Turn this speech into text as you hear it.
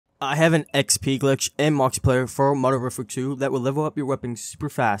I have an XP glitch in multiplayer for Modern Warfare 2 that will level up your weapons super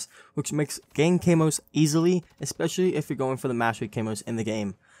fast, which makes getting camos easily, especially if you're going for the mastery camos in the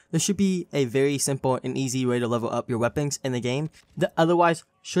game. This should be a very simple and easy way to level up your weapons in the game that otherwise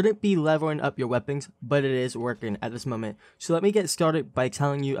shouldn't be leveling up your weapons, but it is working at this moment. So let me get started by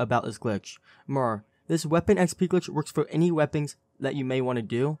telling you about this glitch. This weapon XP glitch works for any weapons that you may want to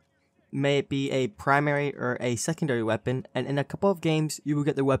do. May it be a primary or a secondary weapon, and in a couple of games you will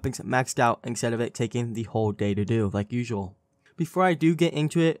get the weapons maxed out instead of it taking the whole day to do like usual. Before I do get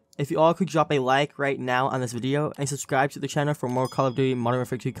into it, if you all could drop a like right now on this video and subscribe to the channel for more Call of Duty Modern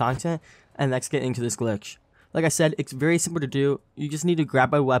Warfare 2 content, and let's get into this glitch. Like I said, it's very simple to do. You just need to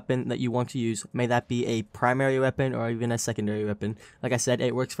grab a weapon that you want to use. May that be a primary weapon or even a secondary weapon. Like I said,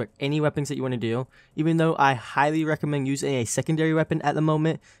 it works for any weapons that you want to do. Even though I highly recommend using a secondary weapon at the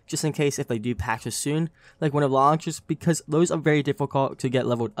moment, just in case if they do patches soon, like one of the launchers, because those are very difficult to get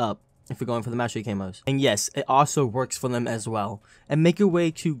leveled up if you're going for the mastery camos. And yes, it also works for them as well. And make your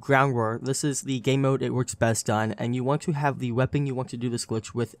way to ground war. This is the game mode it works best on, and you want to have the weapon you want to do this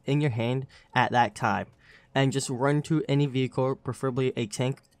glitch with in your hand at that time. And just run to any vehicle, preferably a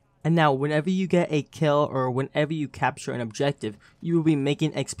tank. And now, whenever you get a kill or whenever you capture an objective, you will be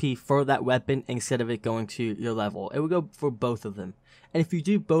making XP for that weapon instead of it going to your level. It will go for both of them. And if you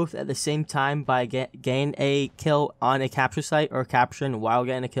do both at the same time by gain a kill on a capture site or capturing while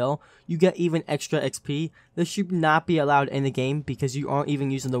getting a kill, you get even extra XP. This should not be allowed in the game because you aren't even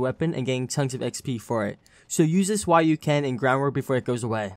using the weapon and getting tons of XP for it. So use this while you can in ground war before it goes away.